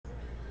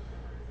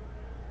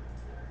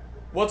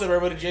What's up,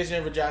 everybody?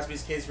 Jason here for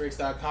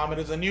JaspysCaseBreaks.com. It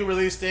is a new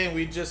release day, and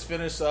we just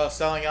finished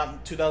selling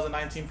out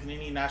 2019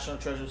 Panini National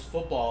Treasures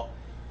Football.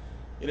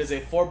 It is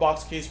a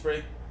 4-box case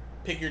break.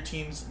 Pick your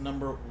team's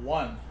number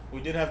 1.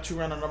 We did have 2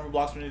 random number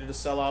blocks we needed to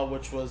sell out,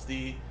 which was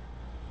the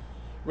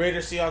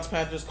Raiders, Seahawks,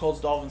 Panthers, Colts,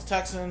 Dolphins,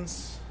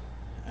 Texans,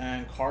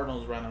 and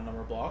Cardinals random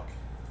number block.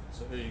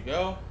 So here you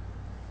go.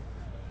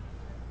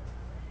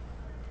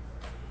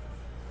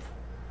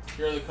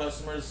 Here are the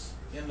customers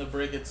in the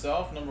break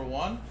itself. Number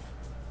 1.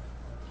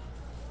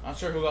 Not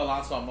sure who got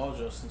Last Spot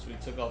Mojo since we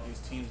took out these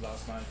teams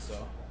last night,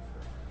 so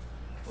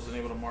wasn't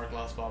able to mark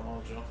Last Spot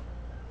Mojo.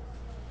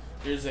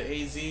 Here's the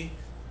AZ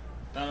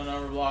random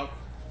number block.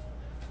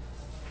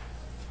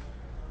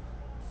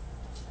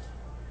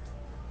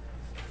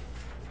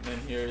 And then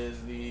here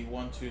is the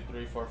 1, 2,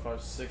 3, 4,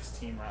 5, 6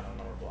 team random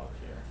number block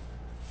here.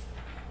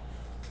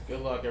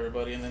 Good luck,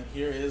 everybody. And then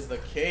here is the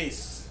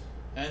case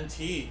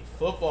NT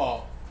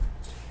football.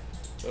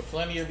 There are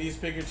plenty of these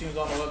pick your teams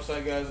on the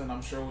website, guys, and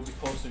I'm sure we'll be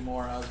posting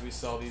more as we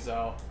sell these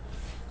out.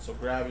 So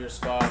grab your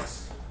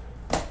spots.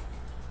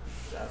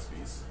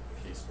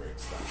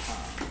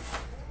 JaspysCaseBreaks.com.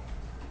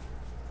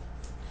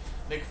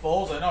 Nick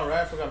Foles, I know, right?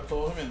 I forgot to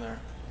throw him in there.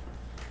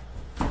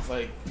 It's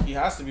like, he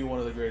has to be one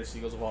of the greatest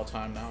Eagles of all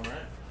time now,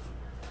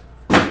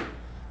 right?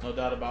 No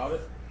doubt about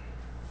it.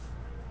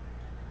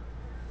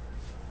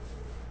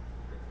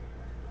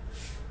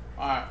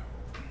 Alright.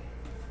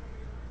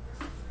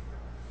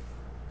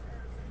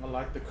 I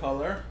like the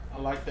color.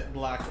 I like the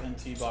black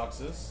NT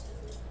boxes. Is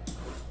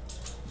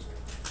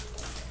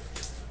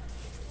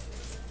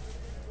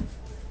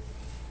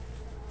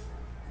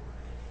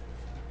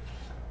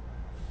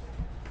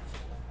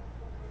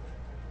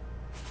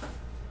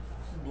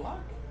it black?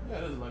 Yeah,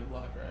 it is like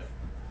black, right?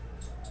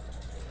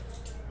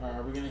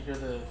 Alright, we're gonna hear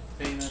the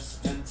famous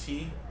NT.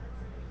 We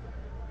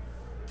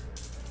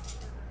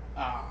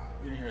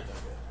didn't hear it that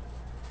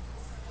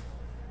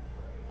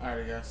good.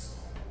 Alright, guys.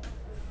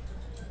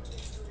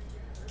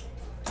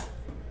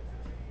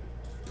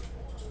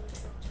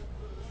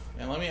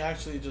 And let me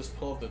actually just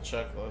pull up the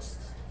checklist.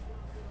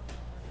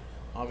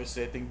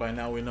 Obviously, I think by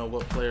now we know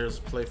what players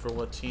play for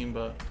what team,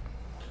 but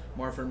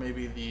more for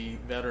maybe the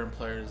veteran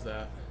players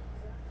that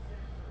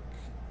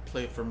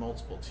play for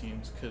multiple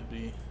teams could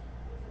be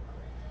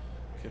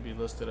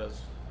listed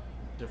as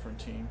a different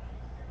team.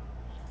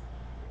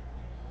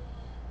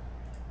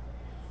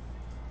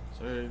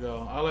 So there you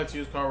go. I like to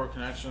use Cardboard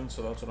Connection,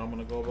 so that's what I'm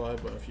going to go by.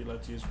 But if you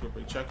like to use Group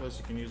Break Checklist,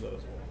 you can use that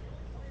as well.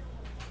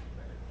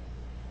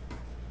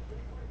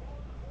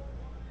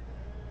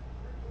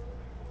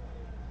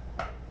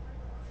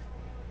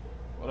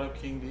 What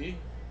up, King D?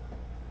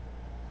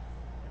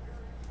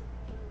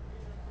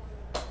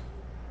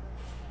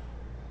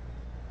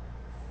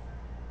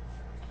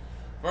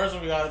 First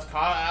one we got is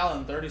Kyle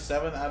Allen,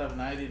 37 out of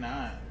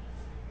 99.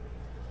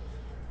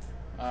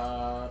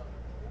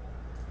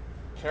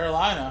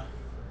 Carolina,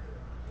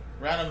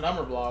 random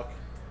number block.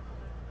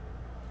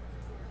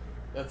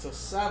 That's a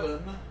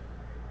 7.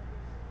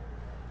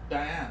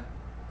 Diane.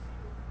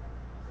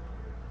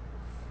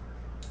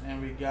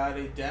 And we got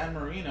a Dan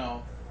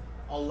Marino,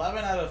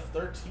 11 out of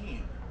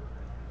 13.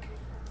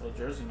 Little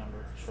jersey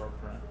number, short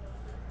print.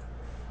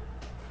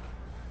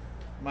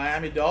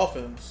 Miami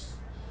Dolphins,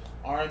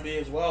 R&B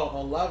as well,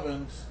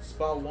 11,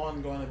 spot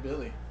 1 going to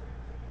Billy.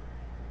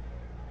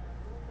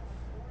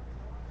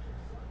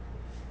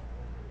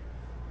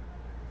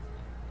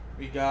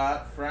 We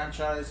got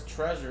Franchise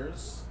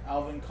Treasures,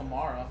 Alvin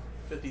Kamara,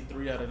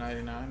 53 out of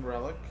 99,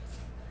 relic.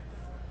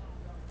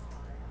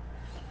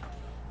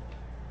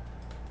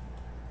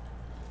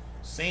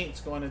 Saints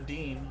going to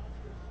Dean.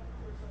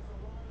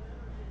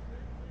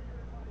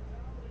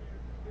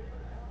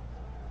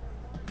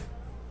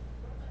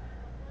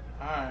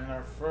 Alright, and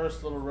our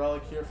first little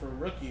relic here for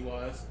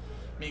rookie-wise,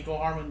 Miko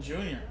Harmon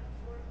Jr.,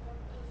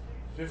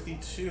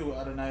 52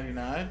 out of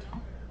 99.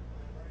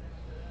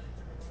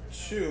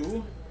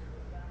 2,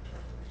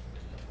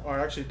 or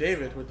actually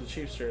David with the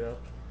Chiefs straight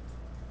up.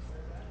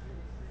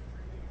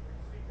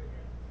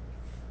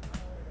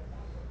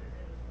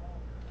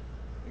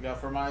 We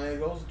got for my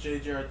Eagles,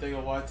 J.J.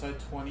 Arcega-Whiteside,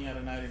 20 out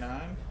of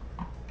 99.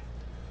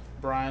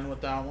 Brian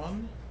with that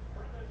one.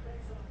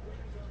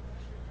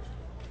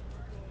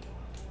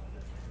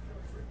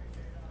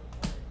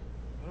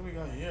 What do we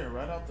got here?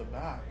 Right out the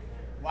back.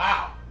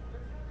 Wow.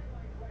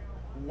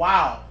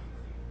 Wow.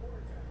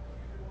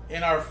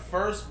 In our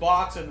first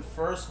box and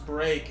first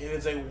break, it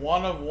is a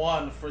 1 of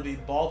 1 for the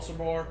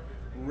Baltimore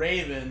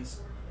Ravens,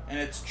 and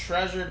it's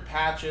Treasured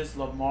Patches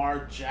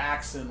Lamar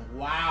Jackson.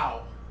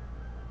 Wow.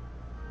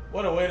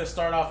 What a way to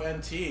start off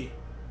NT.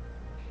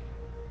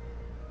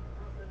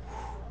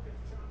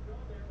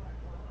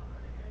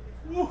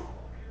 Woo.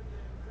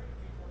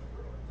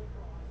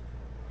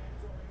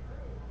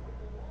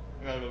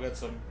 I gotta go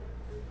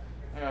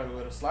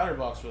get a slider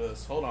box for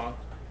this. Hold on.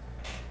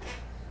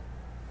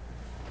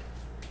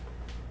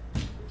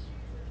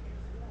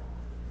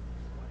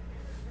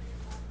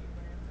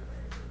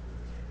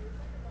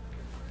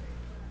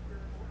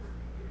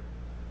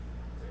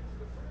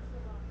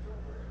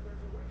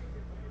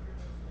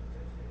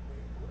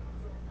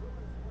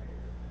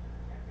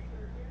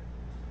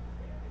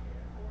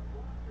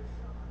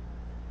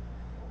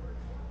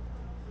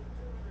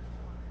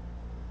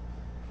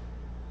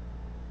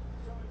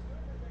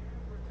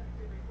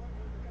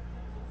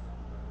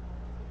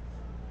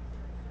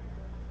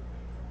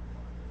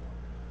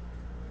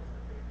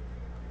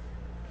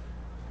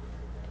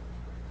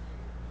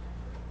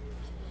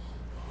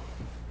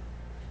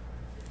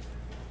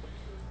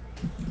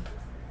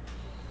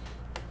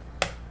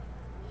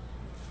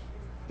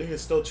 I think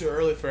it's still too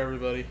early for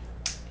everybody.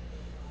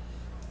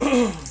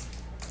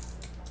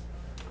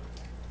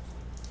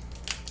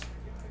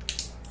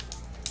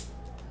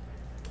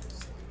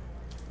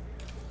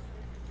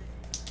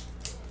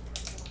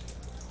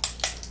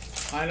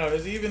 I know,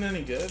 is he even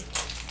any good?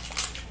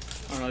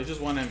 I don't know, he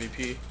just won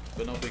MVP,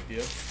 but no big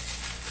deal.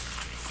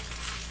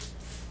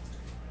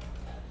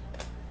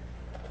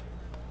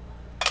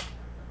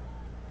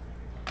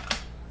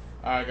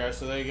 Alright guys,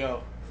 so there you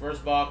go.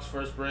 First box,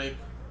 first break.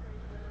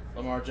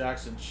 Lamar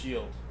Jackson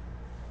Shield.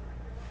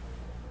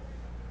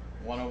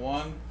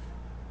 101.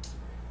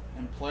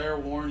 And player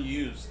worn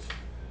used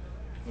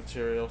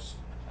materials.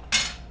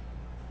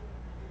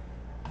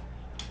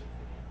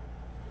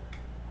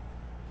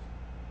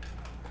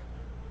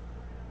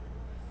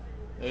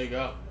 There you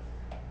go.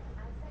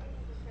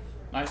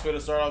 Nice way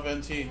to start off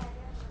NT.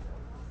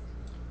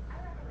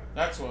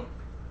 Next one.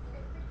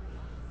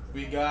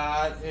 We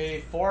got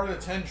a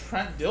 4/10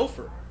 Trent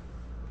Dilfer.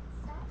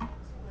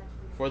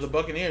 For the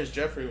Buccaneers,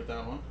 Jeffrey with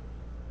that one.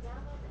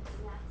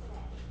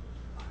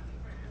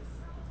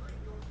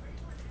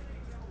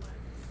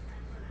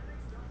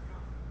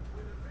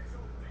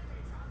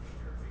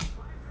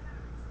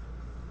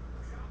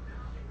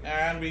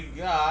 And we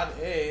got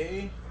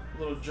a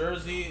little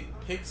jersey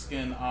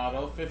pigskin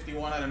auto,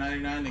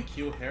 51/99 to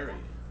Q Harry.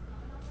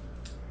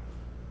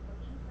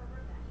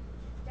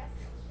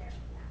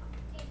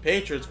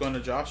 Patriots going to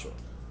Joshua.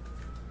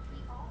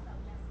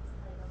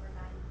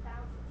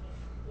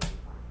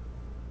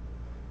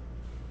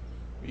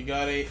 We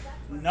got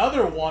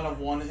another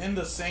 1/1 in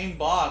the same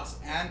box,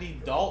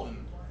 Andy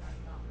Dalton.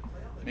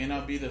 May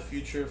not be the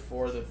future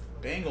for the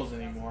Bengals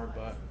anymore,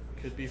 but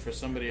could be for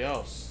somebody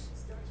else.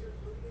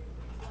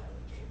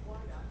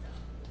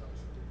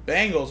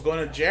 Bengals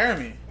going to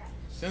Jeremy.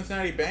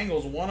 Cincinnati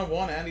Bengals,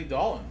 1/1, Andy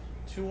Dalton.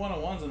 2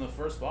 1/1s in the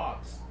first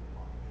box.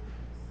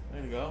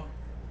 There you go.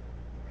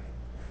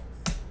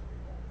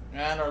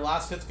 And our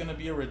last hit's going to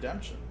be a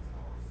redemption.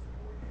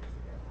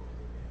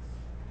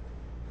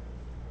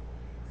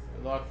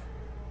 Good luck.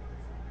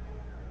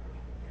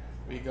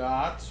 We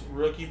got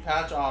rookie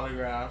patch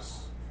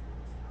autographs.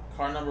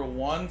 Card number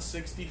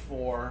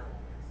 164.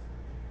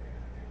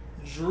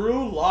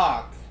 Drew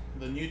Lock,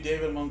 the new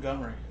David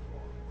Montgomery.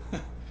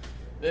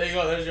 There you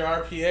go. There's your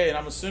RPA. And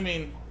I'm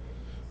assuming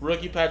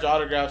rookie patch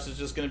autographs is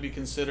just going to be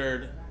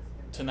considered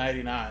to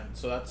 99.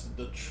 So that's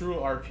the true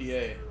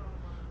RPA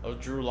of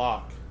Drew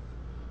Lock.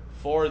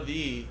 For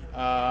the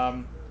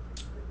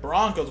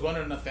Broncos, going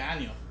to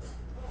Nathaniel.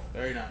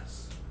 Very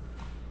nice.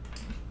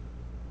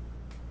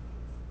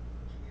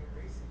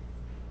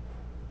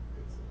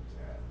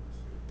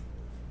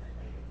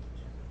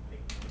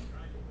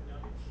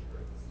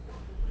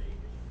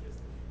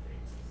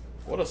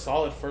 What a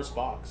solid first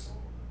box.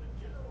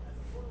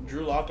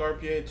 Drew Lock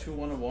RPA, 2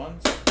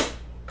 1/1s.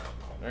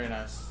 Very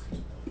nice.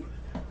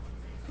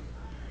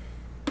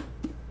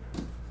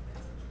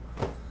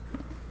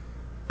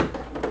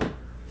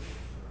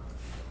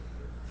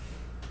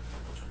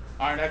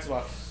 Alright, next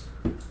box.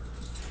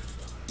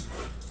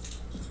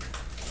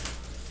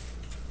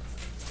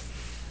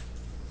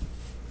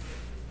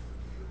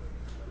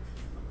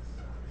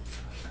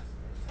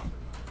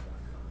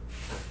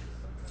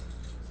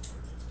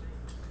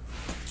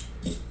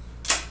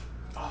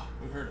 Ah,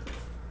 we heard it.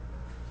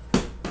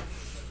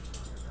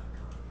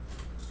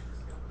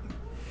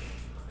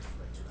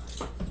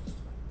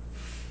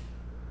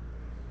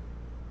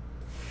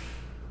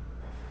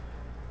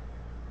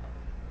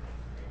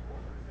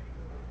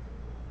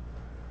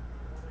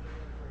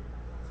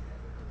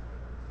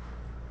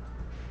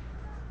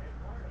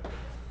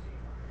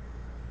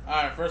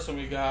 Alright, first one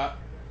we got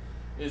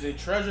is a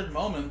Treasured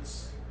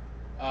Moments,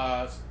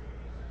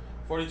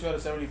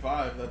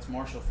 42/75. That's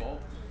Marshall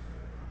Faulk.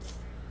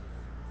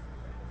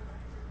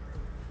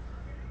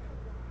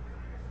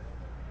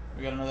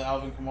 We got another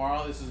Alvin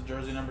Kamara. This is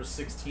jersey number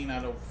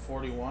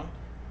 16/41.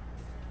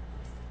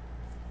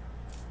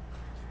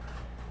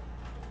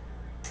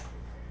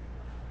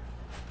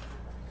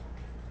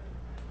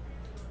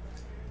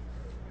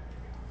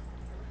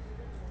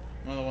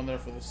 Another one there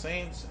for the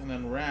Saints, and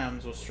then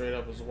Rams was straight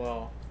up as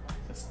well.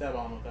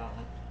 Esteban with that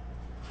one.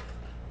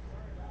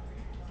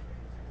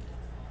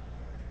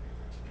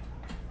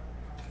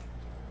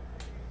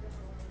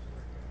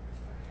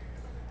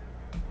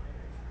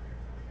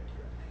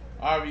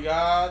 Alright, we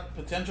got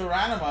potential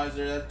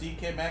randomizer. That's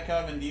DK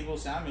Metcalf and Deebo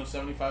Samuel,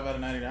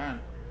 75/99.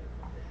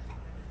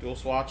 Dual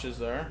swatches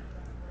there.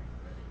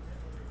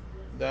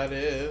 That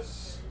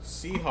is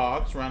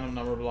Seahawks, random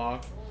number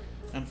block,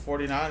 and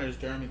 49ers,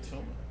 Jeremy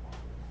Tillman.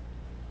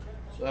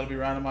 So that'll be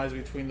randomized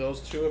between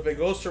those two. If it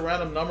goes to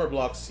random number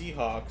block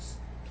Seahawks,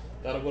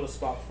 that'll go to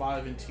spot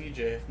 5 in TJ.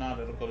 If not,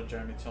 it'll go to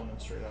Jeremy Tillman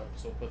straight up.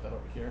 So we'll put that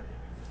over here.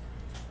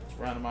 Let's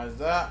randomize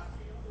that.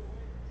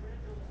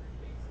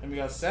 And we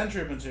got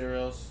Century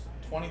Materials,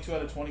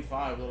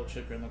 22/25, little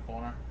chip here in the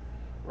corner.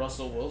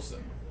 Russell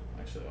Wilson,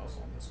 actually also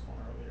on this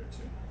corner over here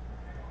too.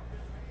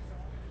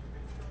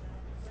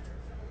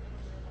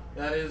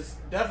 That is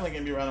definitely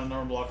going to be random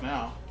number block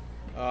now.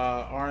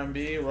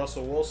 RMB,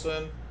 Russell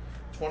Wilson,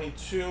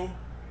 22,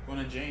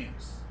 Going to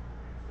James.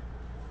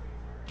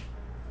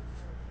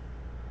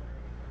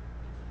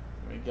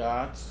 We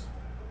got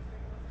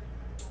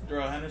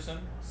Darrell Henderson,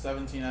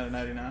 17 out of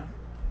 99.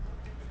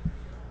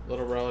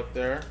 Little relic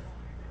there.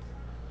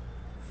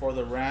 For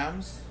the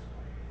Rams,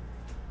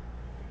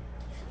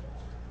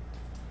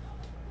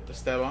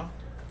 Esteban.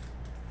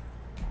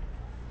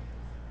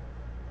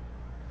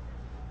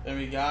 Then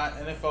we got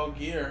NFL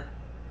gear,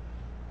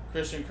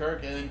 Christian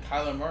Kirk and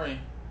Kyler Murray.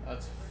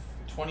 That's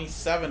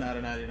 27 out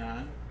of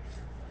 99.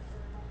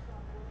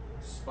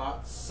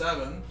 Spot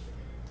 7.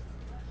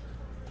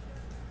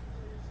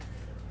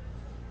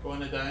 Going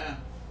to Diane.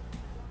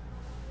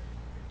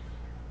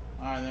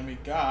 Alright, then we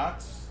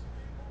got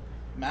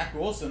Mac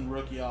Wilson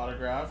rookie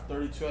autograph,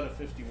 32 out of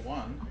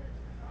 51.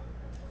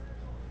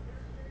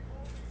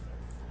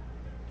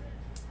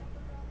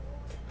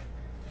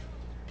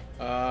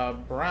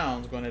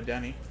 Browns going to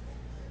Denny.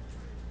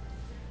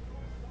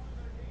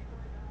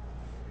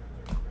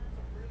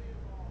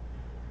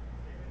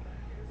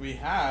 We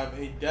have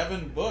a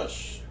Devin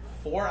Bush,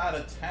 4 out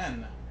of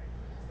 10.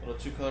 Little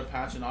 2-color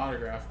patch and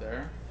autograph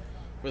there.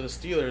 For the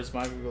Steelers,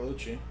 Michael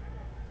Gallucci.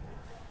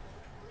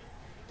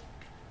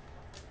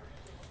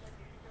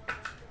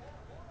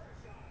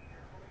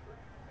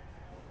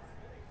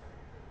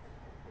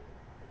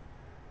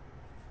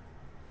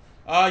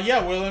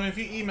 Yeah, William, if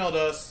you emailed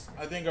us,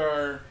 I think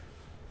our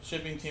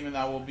shipping team and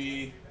that will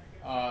be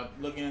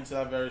looking into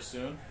that very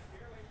soon.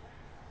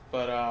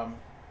 But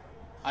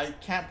I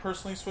can't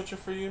personally switch it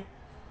for you.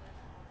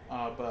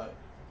 But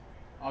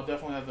I'll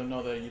definitely let them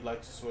know that you'd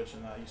like to switch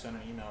and that you sent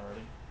an email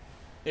already.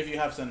 If you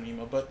have sent an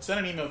email. But send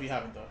an email if you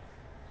haven't, though.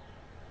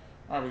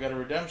 Alright, we got a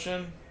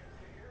redemption.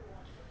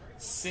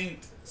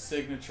 Synced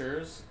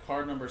signatures.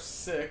 Card number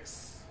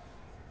 6.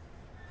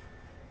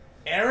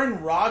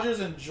 Aaron Rodgers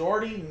and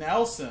Jordy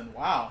Nelson.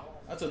 Wow.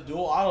 That's a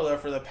dual auto there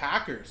for the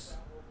Packers.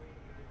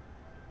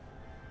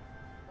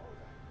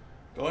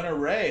 Going to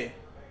Ray.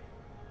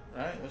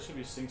 Right? That should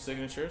be synced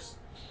signatures.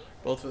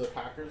 Both for the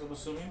Packers, I'm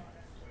assuming.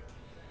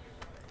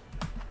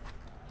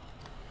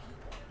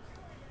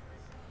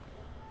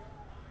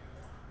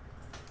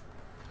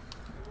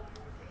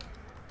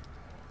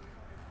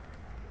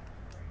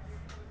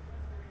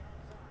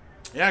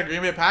 Yeah,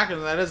 Green Bay Packers,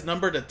 and that is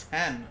numbered to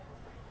 10.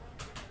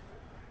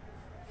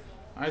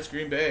 Nice,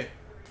 Green Bay.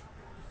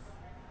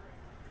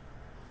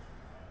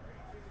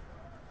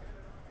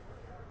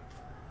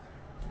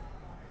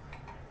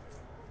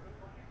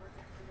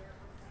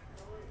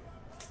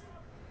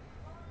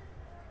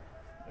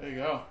 There you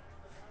go.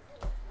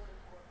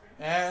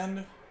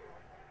 And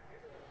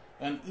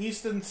an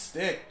Easton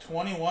Stick,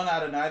 21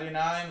 out of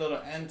 99, little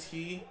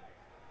NT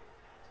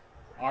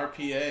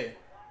RPA.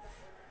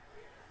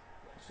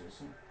 So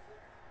some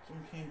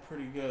came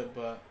pretty good,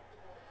 but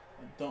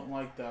I don't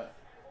like that.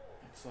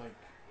 It's like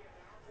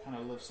kind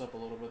of lifts up a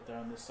little bit there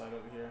on this side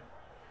over here.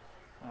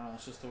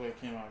 It's just the way it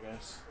came out,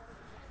 guys.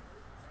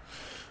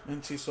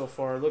 NT so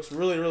far looks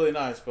really, really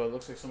nice, but it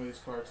looks like some of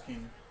these cards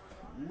came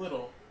a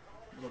little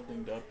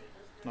dinged up.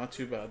 Not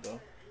too bad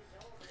though.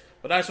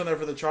 But nice one there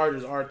for the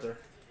Chargers, Arthur.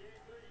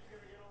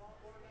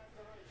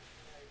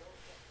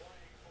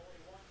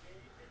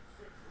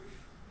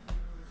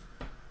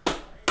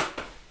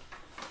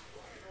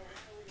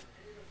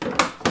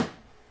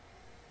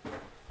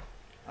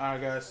 Alright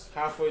guys,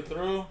 halfway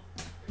through.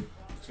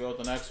 Let's go with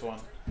the next one.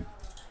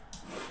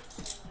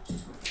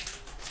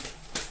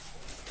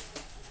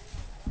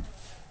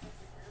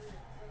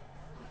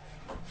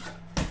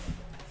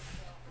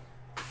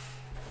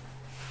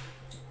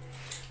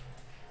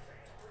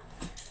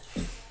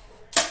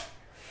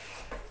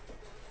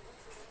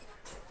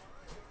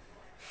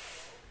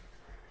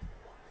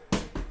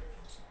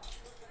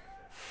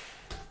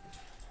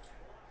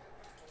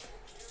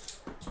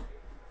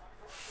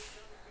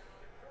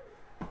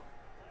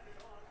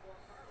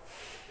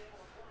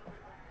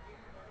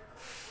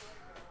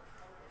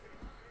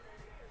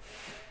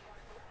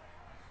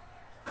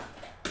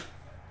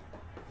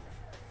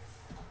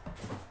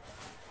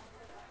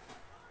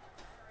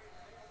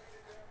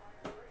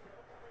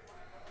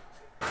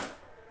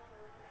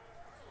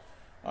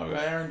 We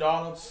got Aaron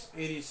Donald,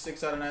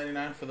 86 out of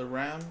 99 for the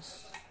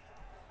Rams.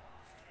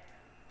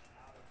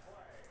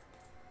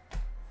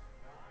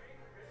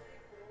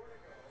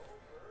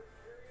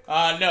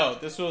 No,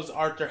 this was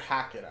Arthur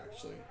Hackett,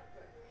 actually.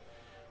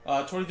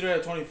 23 out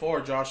of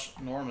 24, Josh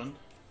Norman.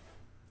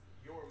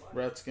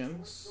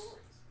 Redskins.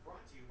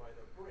 Brought to you by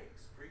the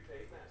Brinks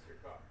prepaid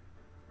MasterCard.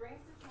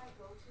 Brinks is my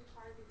go-to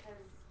card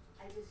because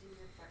I just use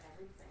it for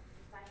everything.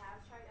 I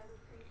have tried other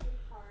prepaid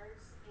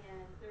cards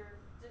and they're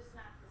just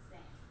not the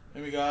same.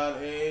 And we got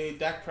a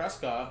Dak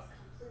Prescott.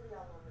 Completely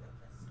all over the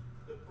place.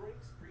 The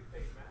Brinks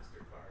prepaid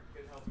MasterCard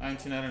can help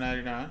 19 out of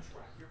 99.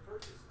 track your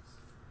purchases,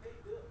 pay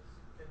bills,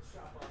 and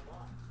shop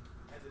online.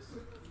 And the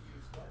simply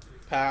used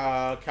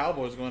budgeting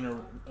Cowboys going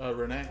to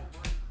Renee.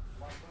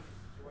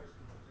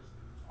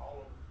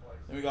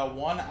 And we got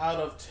 1 out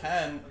of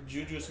 10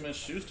 Juju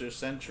Smith-Schuster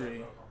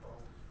Century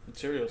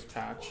Materials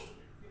patch.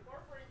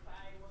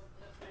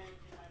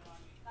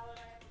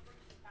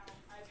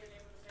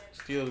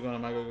 Steelers going to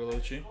Michael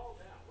Gallucci. Call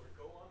now or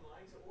go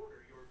online to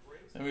order your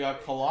drinks. Then we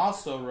got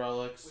Colosso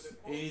relics,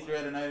 83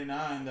 out of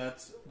 99.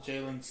 That's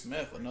Jalen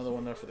Smith, another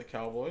one there for the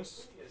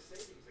Cowboys. A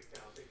savings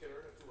account that can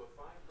earn up to a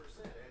 5%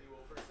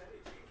 annual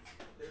percentage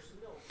yield. There's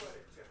no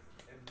credit check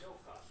and no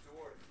cost to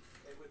order.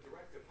 And with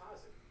direct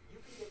deposit,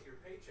 you can get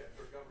your paycheck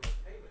for government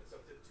payments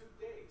up to 2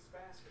 days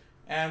faster.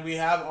 And we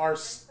have our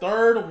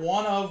third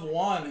one of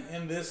one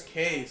in this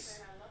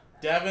case.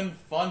 Devin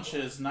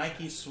Funches,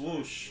 Nike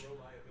swoosh.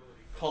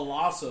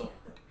 Colosso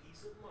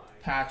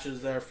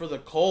patches there for the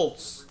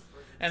Colts.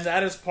 And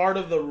that is part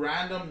of the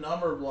random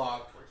number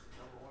block,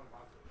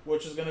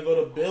 which is going to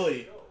go to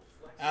Billy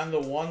and the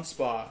one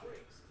spot.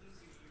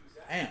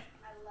 Damn.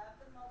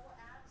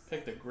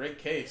 Picked a great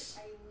case.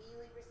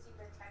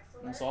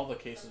 Almost all the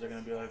cases are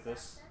going to be like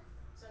this.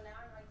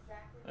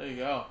 There you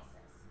go.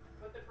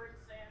 With the Brink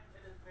stamp,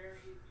 it is very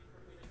easy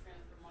for me to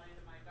transfer money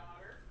to my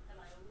daughter, and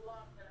I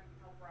love that I can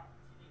help her out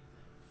when she needs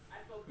it.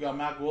 I feel We got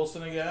Mac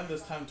Wilson again,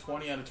 this time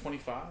 20 out of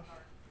 25.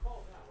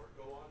 Call now or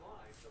go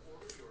online to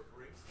order your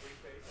Brinks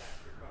prepaid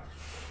MasterCard.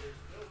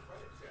 There's no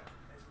credit check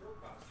and no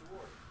cost to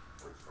order.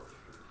 Brink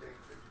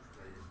makes me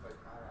feel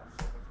special,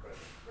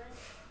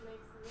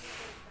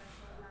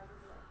 and I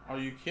would love. Are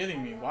you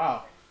kidding me?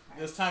 Wow.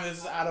 This time this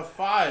is out of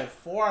 5.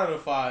 4 out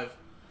of 5.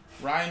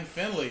 Ryan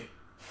Finley.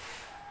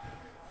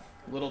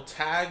 Little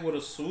tag with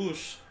a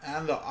swoosh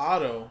and the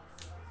auto.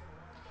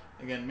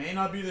 Again, may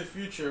not be the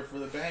future for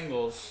the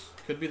Bengals.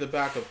 Could be the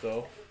backup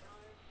though.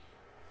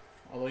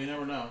 Although you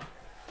never know.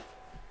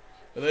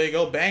 But there you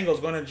go.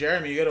 Bengals going to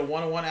Jeremy. You get a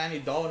 1-1 Andy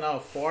Dalton now.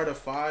 4 out of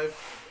 5.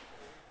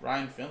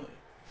 Ryan Finley.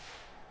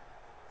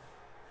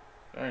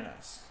 Very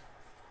nice.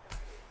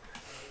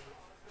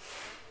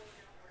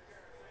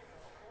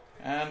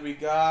 And we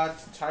got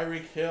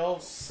Tyreek Hill.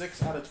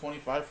 6 out of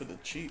 25 for the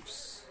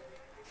Chiefs.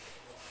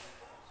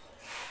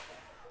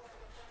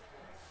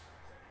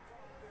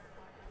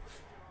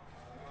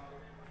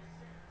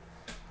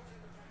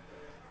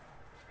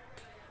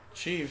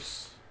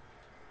 Chiefs.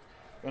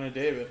 Going to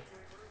David.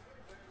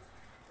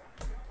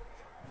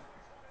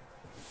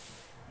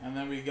 And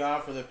then we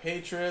got for the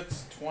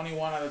Patriots,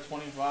 21 out of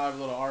 25,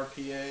 little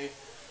RPA,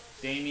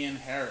 Damian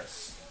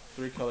Harris,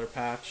 3-color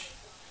patch.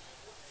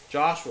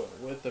 Joshua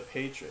with the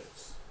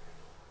Patriots.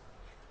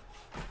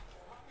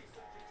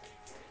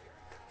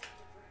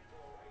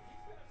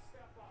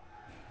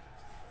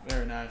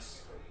 Very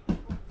nice.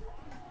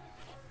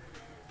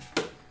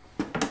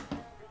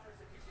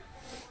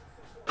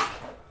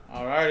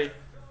 Alrighty.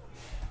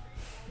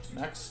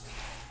 Next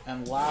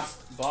and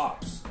last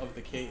box of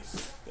the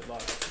case. Good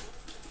luck.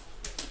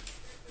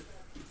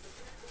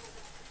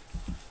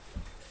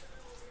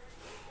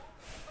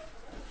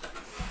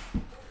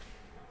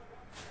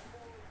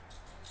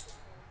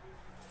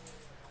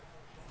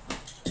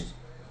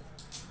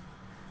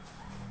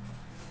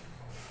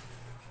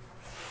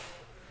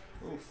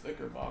 Ooh,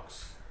 thicker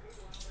box.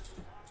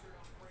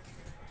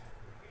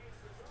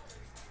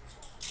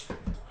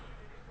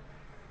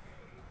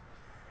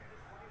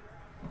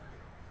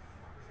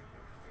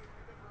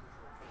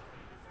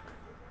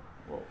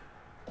 Whoa.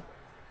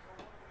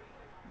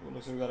 Ooh,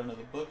 looks like we got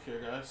another book here,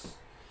 guys.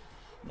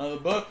 Another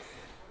book.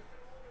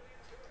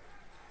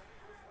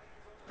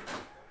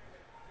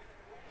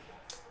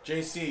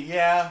 JC,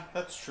 yeah,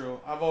 that's true.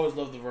 I've always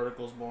loved the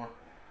verticals more.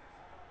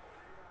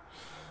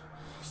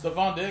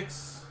 Stephon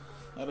Diggs,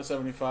 out of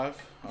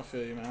 75. I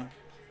feel you, man.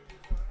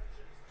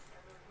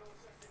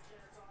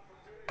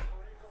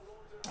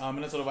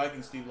 Minnesota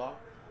Vikings, Steve Law.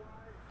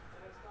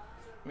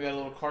 We got a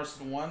little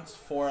Carson Wentz,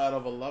 4 out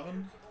of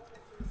 11.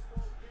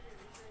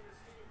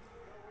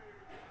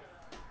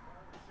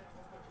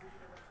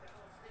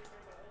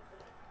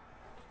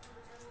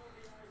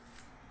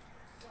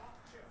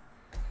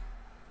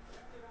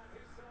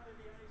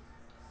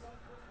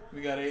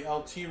 We got a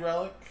LT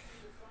relic,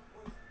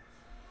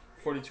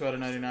 42 out of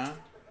 99.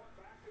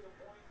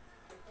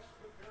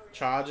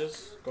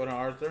 Charges, go to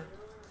Arthur.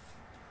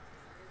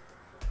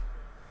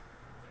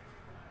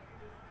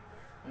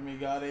 And we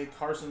got a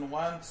Carson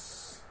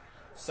Wentz,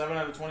 7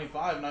 out of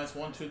 25. Nice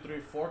 1, 2, 3,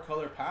 4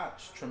 color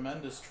patch.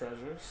 Tremendous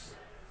treasures.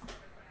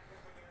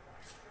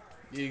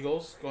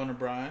 Eagles, going to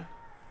Brian.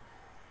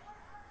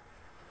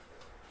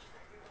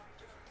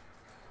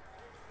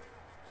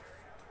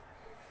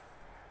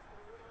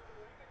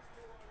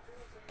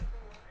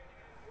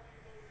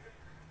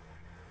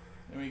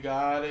 And we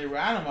got a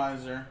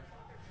randomizer.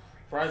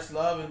 Bryce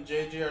Love and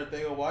J.J.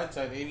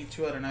 Arcega-Whiteside,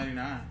 82 out of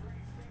 99.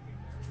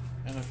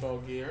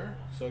 NFL gear.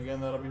 So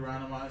again, that'll be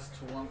randomized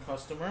to one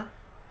customer.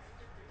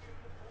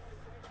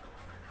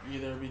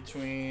 Either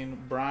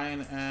between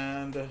Brian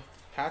and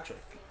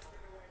Patrick.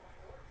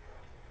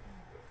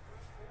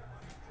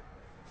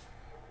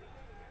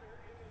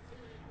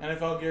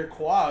 NFL gear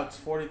quads,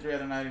 43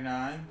 out of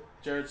 99.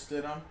 Jared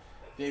Stidham,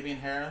 Davian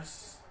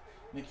Harris,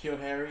 N'Keal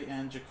Harry,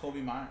 and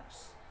Jacoby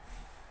Myers.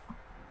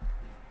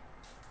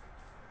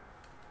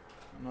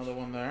 Another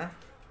one there.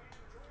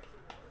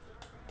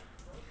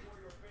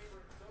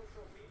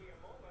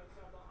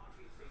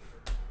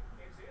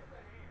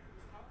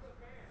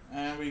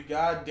 And we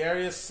got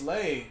Darius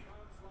Slay,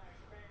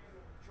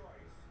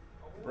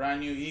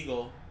 Brand new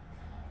Eagle.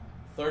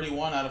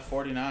 31 out of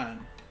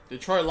 49.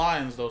 Detroit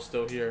Lions, though,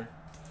 still here.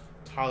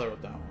 Tyler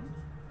with that one.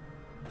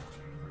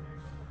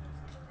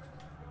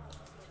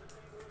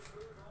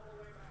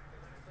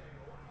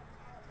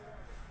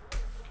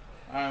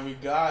 Alright, we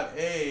got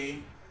a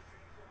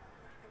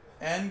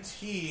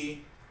NT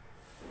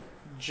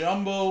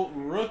Jumbo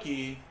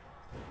Rookie.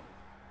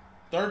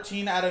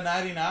 13 out of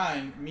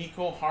 99.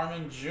 Miko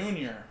Harmon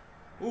Jr.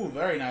 Ooh,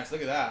 very nice.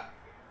 Look at that.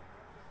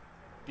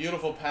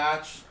 Beautiful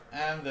patch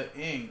and the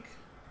ink.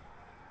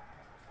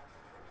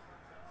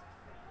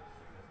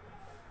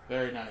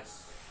 Very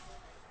nice.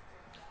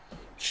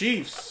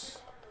 Chiefs.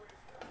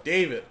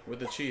 David with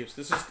the Chiefs.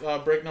 This is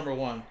break number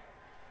 1.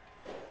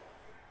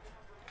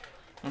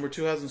 Number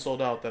 2 hasn't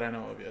sold out that I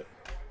know of yet.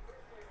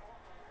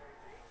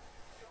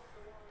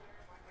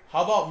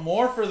 How about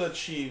more for the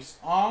Chiefs?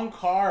 On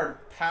card,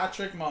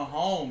 Patrick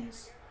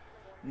Mahomes.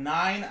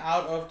 9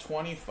 out of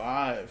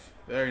 25.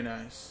 Very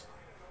nice.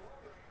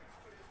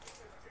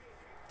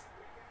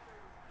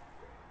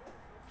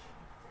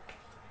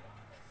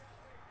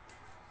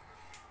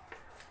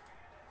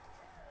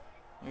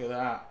 Look at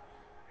that.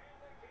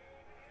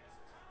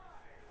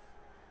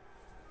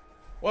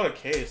 What a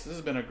case. This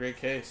has been a great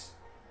case.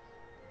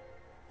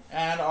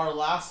 And our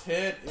last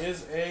hit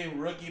is a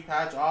rookie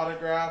patch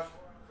autograph.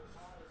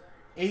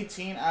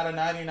 18 out of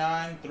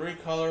 99.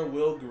 3-color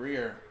Will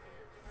Grier.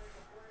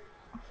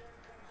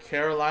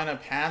 Carolina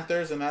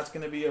Panthers, and that's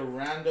going to be a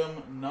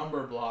random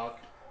number block.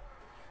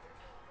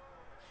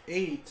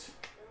 8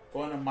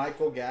 going to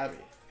Michael Gabby.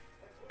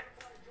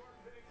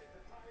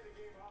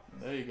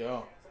 There you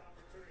go.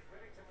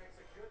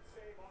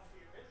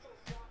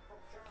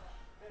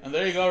 And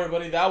there you go,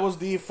 everybody. That was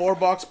the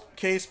 4-box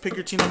case. Pick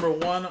your team number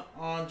 1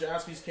 on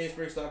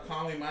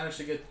jaspyscasebreaks.com. We managed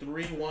to get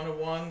 3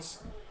 1-of-1s.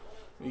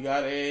 We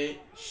got a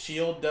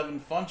Shield Devin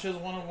Funches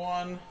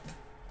 1-of-1.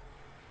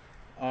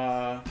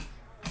 I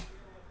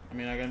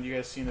mean, again, you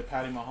guys seen the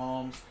Patty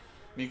Mahomes,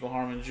 Miko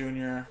Harmon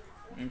Jr.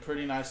 I mean,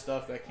 pretty nice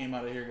stuff that came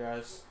out of here,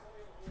 guys.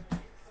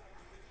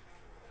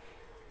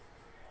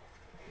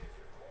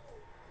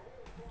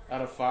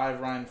 Out of 5,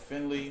 Ryan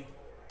Finley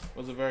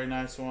was a very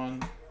nice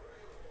one.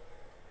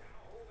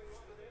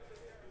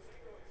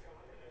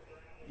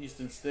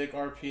 Easton Stick,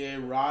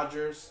 RPA,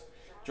 Rogers.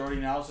 Jordy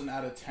Nelson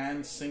out of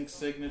 10, Sync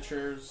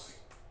Signatures.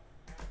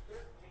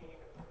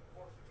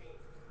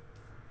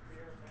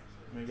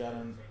 We got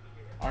an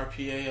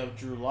RPA of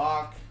Drew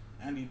Lock,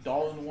 Andy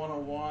Dalton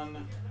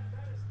 101.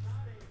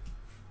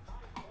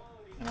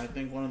 And I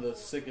think one of the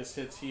sickest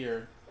hits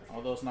here,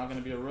 although it's not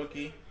going to be a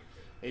rookie,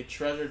 a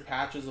Treasured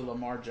Patches of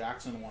Lamar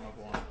Jackson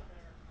 101.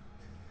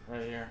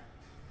 Right here.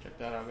 Check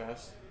that out,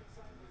 guys.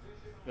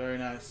 Very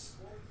nice.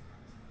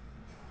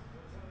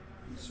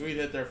 Sweet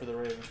hit there for the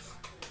Ravens.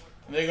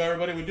 And there you go,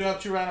 everybody. We do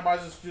have 2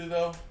 randomizers to do,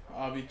 though,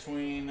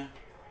 between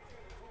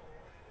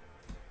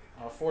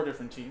 4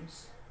 different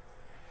teams.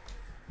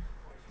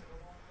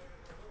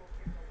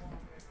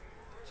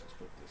 Let's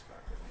put this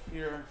back over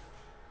here.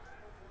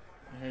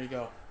 And here you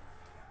go.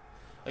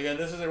 Again,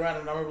 this is a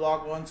random number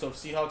block one, so if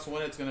Seahawks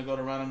win, it's going to go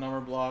to random number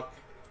block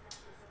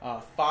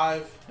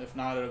 5. If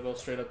not, it'll go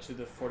straight up to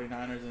the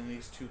 49ers, and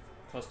these 2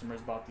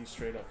 customers bought these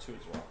straight up too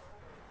as well.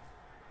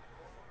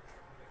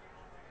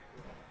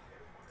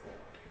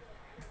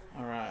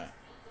 Alright,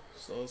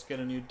 so let's get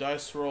a new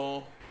dice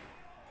roll,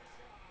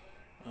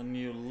 a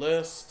new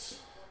list.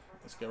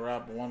 Let's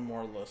grab one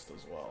more list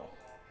as well.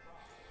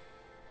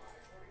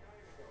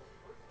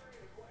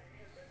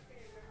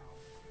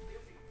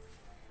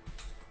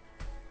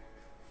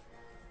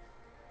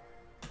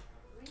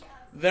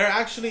 There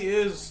actually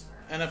is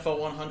NFL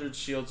 100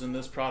 shields in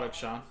this product,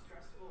 Sean.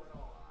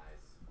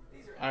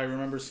 I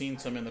remember seeing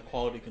some in the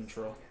quality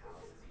control.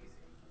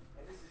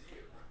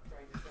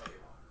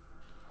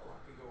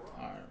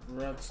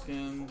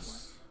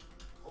 Redskins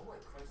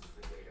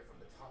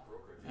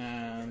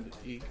and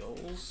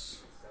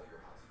Eagles.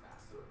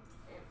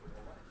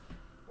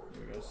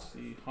 Here we go,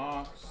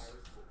 Seahawks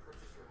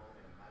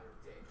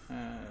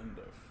and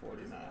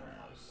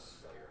 49ers.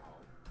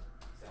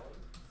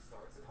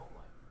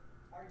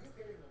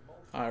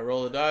 Alright,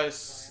 roll the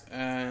dice,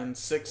 and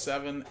 6,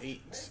 7,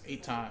 8.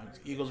 8 times.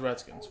 Eagles,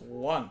 Redskins.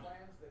 1,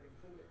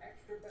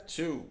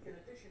 2,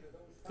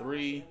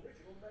 3,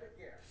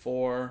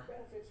 4,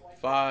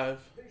 5.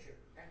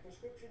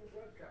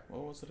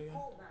 What was it again?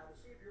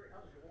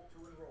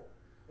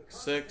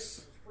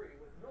 6,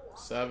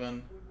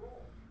 7,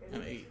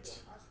 and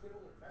 8.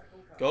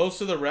 Goes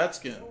to the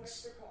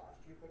Redskins.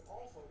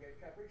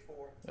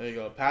 There you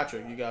go.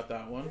 Patrick, you got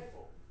that one.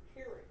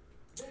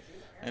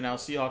 And now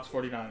Seahawks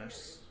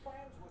 49ers.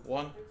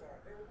 1,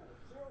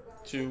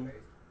 2,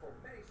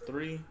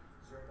 3,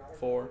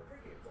 4,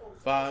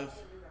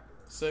 5,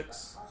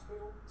 6,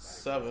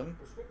 7,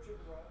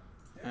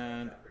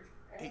 and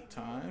 8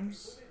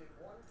 times.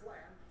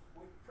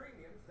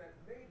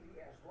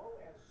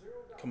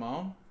 Come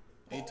on.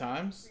 8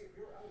 times.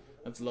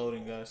 That's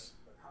loading, guys.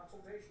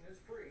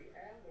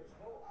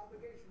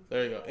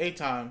 There you go. 8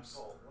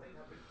 times.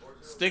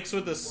 Sticks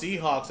with the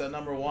Seahawks at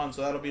number 1,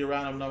 so that'll be a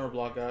random number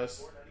block,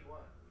 guys.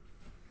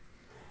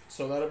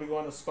 So that'll be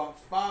going to spot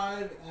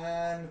 5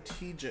 and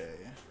TJ.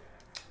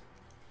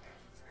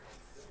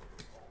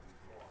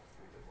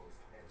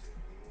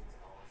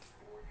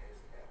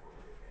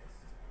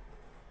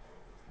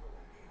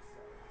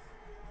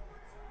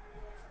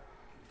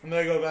 And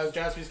there you go, guys.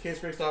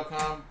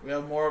 JaspysCaseBreaks.com. We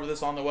have more of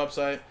this on the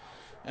website.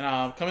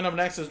 And coming up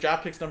next is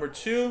draft picks number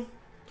 2.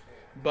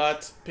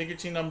 But pick your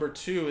team number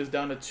 2 is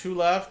down to 2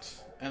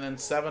 left. And then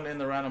 7 in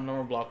the random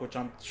number block, which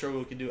I'm sure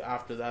we can do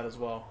after that as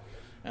well.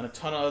 And a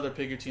ton of other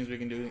pick your teams we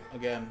can do.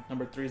 Again,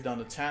 number 3 is down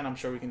to 10. I'm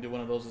sure we can do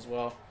one of those as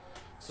well.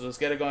 So let's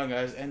get it going,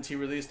 guys. NT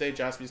release date,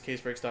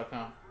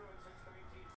 JaspysCaseBreaks.com.